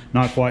 so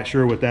not quite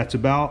sure what that's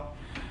about.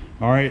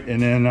 All right,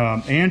 and then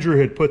Andrew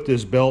had put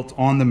this belt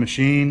on the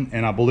machine,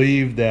 and I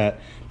believe that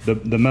the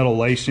metal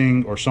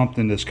lacing or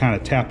something that's kind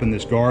of tapping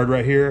this guard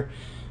right here.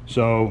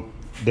 So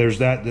there's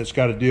that's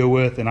got to deal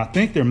with, and I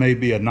think there may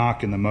be a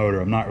knock in the motor.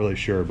 I'm not really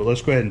sure, but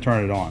let's go ahead and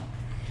turn it on.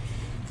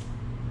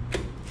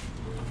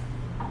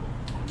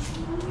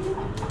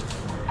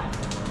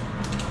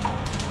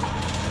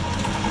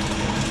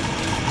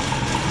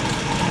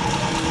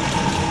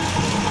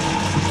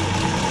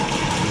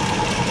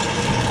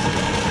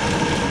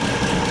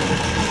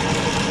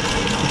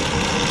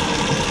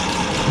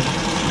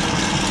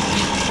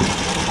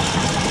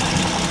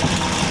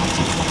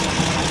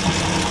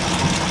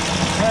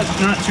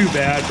 Not too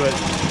bad, but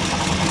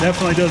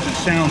definitely doesn't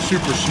sound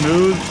super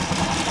smooth.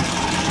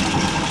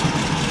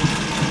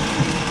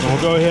 So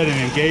we'll go ahead and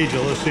engage it.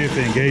 Let's see if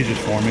it engages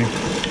for me.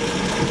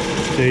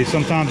 See,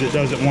 sometimes it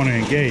doesn't want to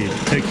engage.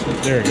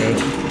 There it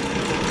goes.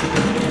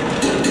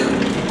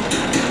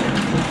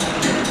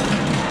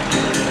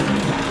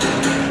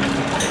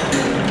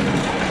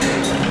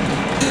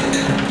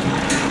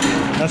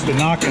 That's the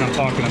knocking I'm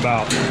talking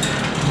about.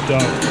 So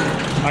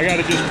I got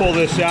to just pull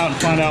this out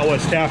and find out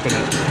what's tapping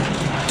it.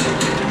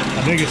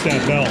 I think it's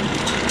that belt.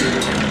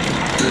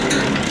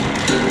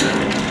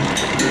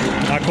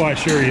 Not quite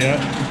sure yet.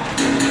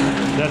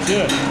 That's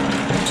it.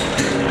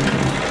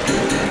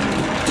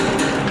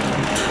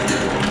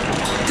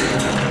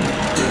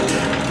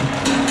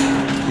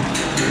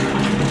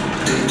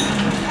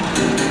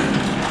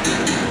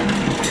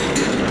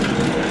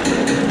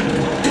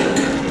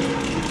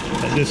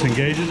 That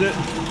disengages it.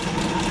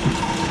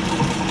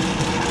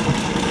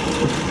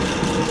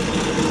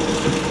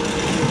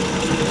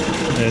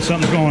 Yeah,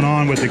 something's going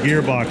on with the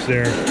gearbox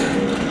there.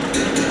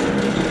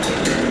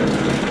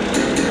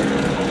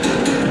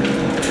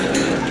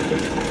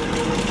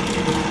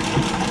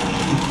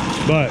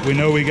 But we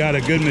know we got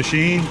a good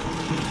machine.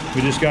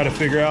 We just got to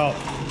figure out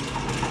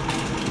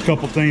a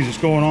couple things that's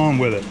going on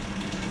with it.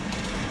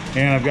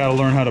 And I've got to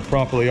learn how to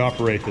properly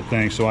operate the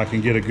thing so I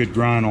can get a good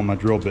grind on my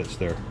drill bits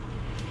there.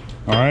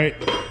 All right,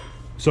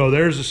 so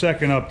there's the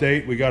second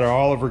update. We got our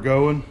Oliver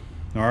going.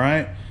 All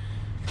right.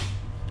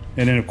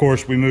 And then of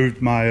course we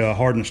moved my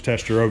hardness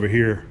tester over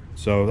here.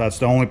 So that's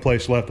the only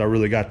place left I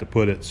really got to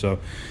put it. So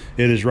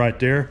it is right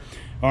there.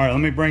 All right, let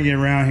me bring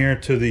you around here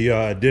to the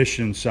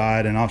addition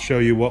side, and I'll show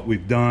you what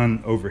we've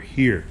done over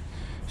here.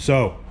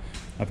 So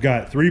I've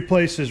got 3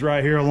 places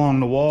right here along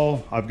the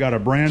wall. I've got a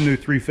brand new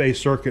 3-phase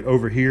circuit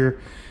over here,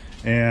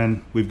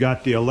 and we've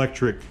got the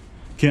electric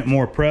Kent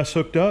Moore press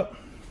hooked up.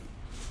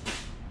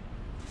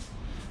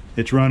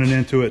 It's running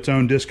into its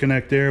own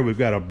disconnect there. We've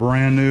got a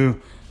brand new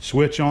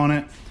switch on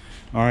it.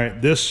 All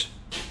right, this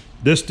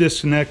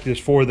disconnect is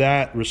for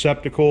that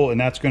receptacle,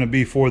 and that's going to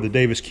be for the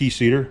Davis key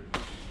seater,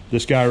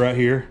 this guy right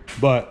here.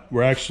 But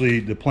we're actually,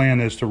 the plan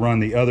is to run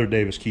the other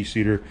Davis key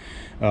seater,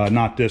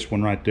 not this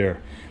one right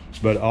there.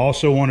 But I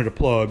also wanted to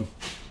plug,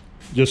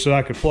 just so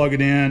I could plug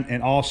it in,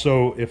 and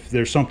also if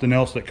there's something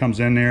else that comes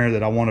in there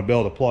that I want to be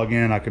able to plug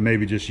in, I can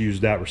maybe just use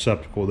that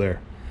receptacle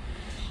there.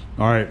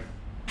 All right,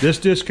 this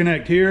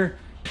disconnect here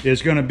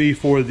is going to be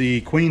for the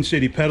Queen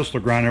City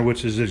pedestal grinder,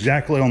 which is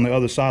exactly on the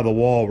other side of the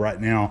wall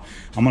right now.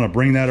 I'm going to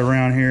bring that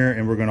around here,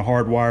 and we're going to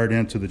hardwire it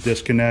into the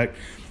disconnect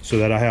so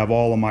that I have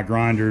all of my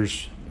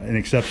grinders, an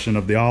exception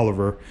of the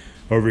Oliver,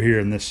 over here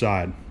in this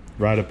side,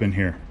 right up in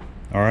here.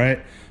 All right,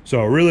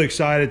 so really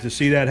excited to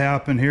see that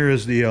happen. Here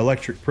is the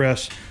electric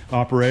press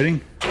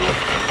operating.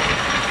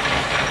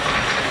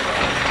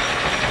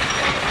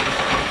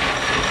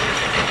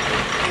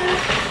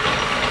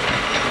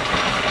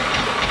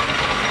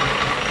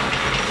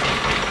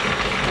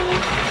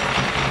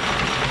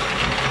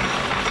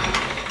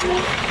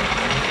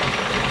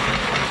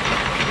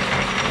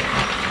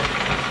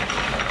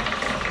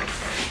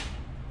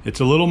 It's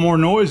a little more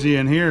noisy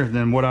in here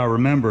than what I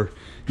remember.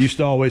 Used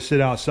to always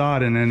sit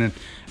outside, and then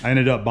I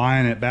ended up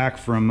buying it back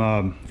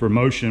from for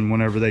Motion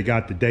whenever they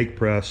got the Dake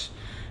press,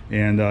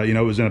 and you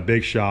know, it was in a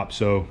big shop,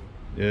 so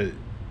it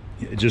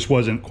just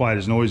wasn't quite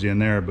as noisy in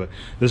there. But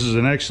this is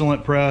an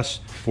excellent press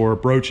for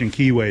broaching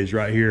keyways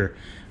right here.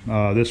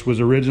 This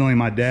was originally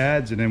my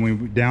dad's, and then we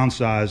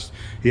downsized.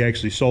 He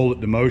actually sold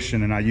it to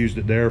Motion, and I used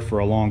it there for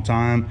a long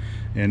time,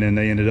 and then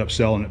they ended up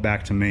selling it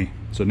back to me.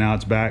 So now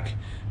it's back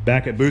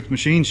at Booth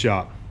Machine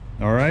Shop.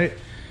 All right,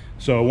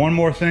 So one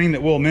more thing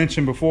that we'll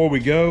mention before we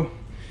go.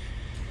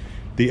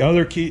 The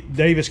other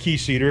Davis key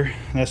seater,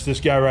 that's this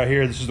guy right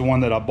here. This is the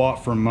one that I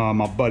bought from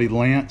my buddy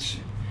Lance.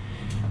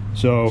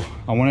 So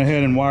I went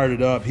ahead and wired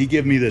it up. He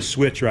gave me this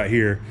switch right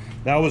here.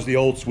 That was the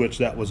old switch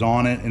that was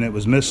on it, and it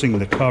was missing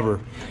the cover.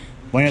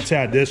 Lance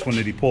had this one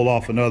that he pulled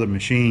off another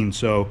machine,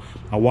 so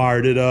I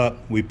wired it up.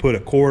 We put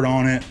a cord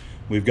on it.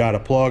 We've got a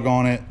plug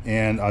on it,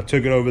 and I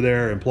took it over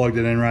there and plugged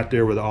it in right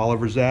there where the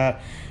Oliver's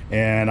at.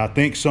 And I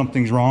think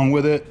something's wrong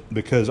with it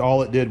because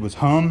all it did was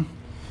hum.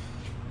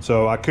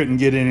 So I couldn't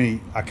get any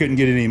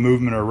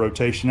movement or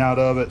rotation out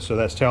of it. So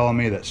that's telling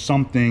me that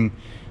something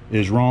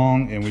is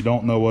wrong and we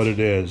don't know what it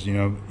is. You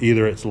know,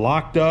 either it's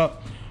locked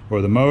up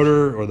or the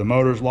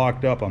motor's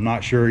locked up. I'm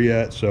not sure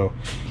yet. So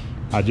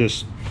I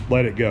just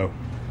let it go.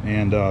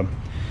 And it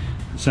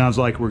sounds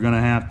like we're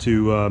gonna have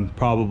to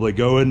probably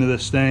go into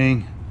this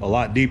thing a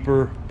lot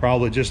deeper,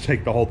 probably just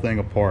take the whole thing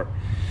apart.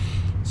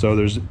 So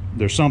there's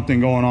something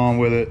going on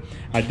with it.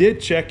 I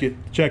did check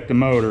the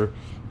motor,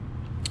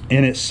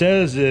 and it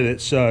says that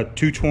it's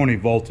 220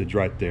 voltage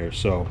right there.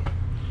 So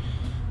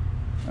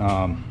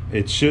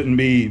it shouldn't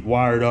be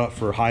wired up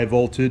for high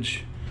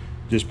voltage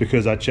just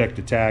because I checked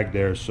the tag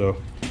there. So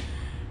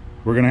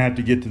we're gonna have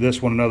to get to this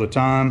one another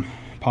time,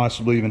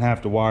 possibly even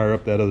have to wire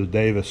up that other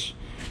Davis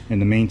in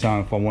the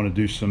meantime if I want to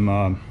do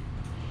some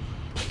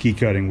key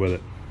cutting with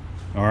it.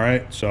 All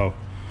right, so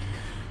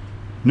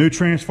new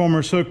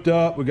transformers hooked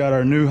up. We got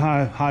our new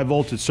high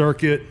voltage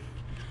circuit.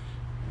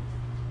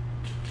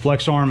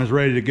 Flex arm is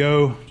ready to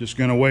go. Just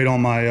gonna wait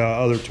on my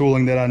other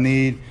tooling that I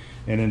need.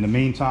 And in the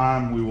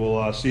meantime, we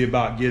will see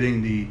about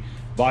getting the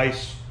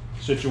vise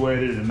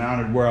situated and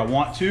mounted where I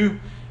want to.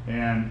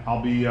 And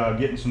I'll be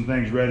getting some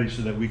things ready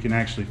so that we can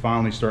actually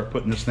finally start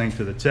putting this thing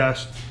to the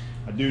test.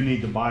 I do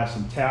need to buy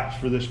some taps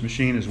for this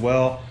machine as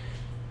well.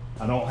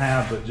 I don't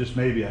have but just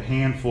maybe a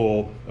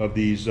handful of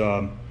these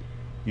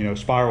you know,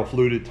 spiral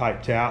fluted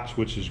type taps,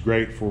 which is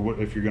great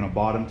for if you're going to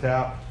bottom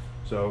tap.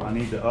 So I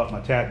need to up my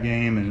tap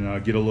game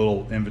and get a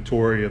little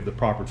inventory of the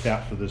proper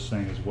tap for this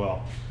thing as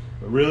well.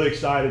 But really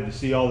excited to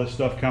see all this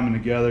stuff coming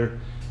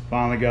together.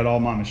 Finally got all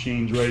my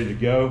machines ready to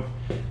go.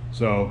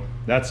 So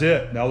that's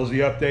it. That was the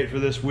update for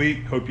this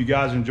week. Hope you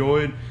guys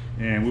enjoyed,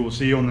 and we will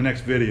see you on the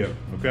next video.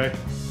 Okay.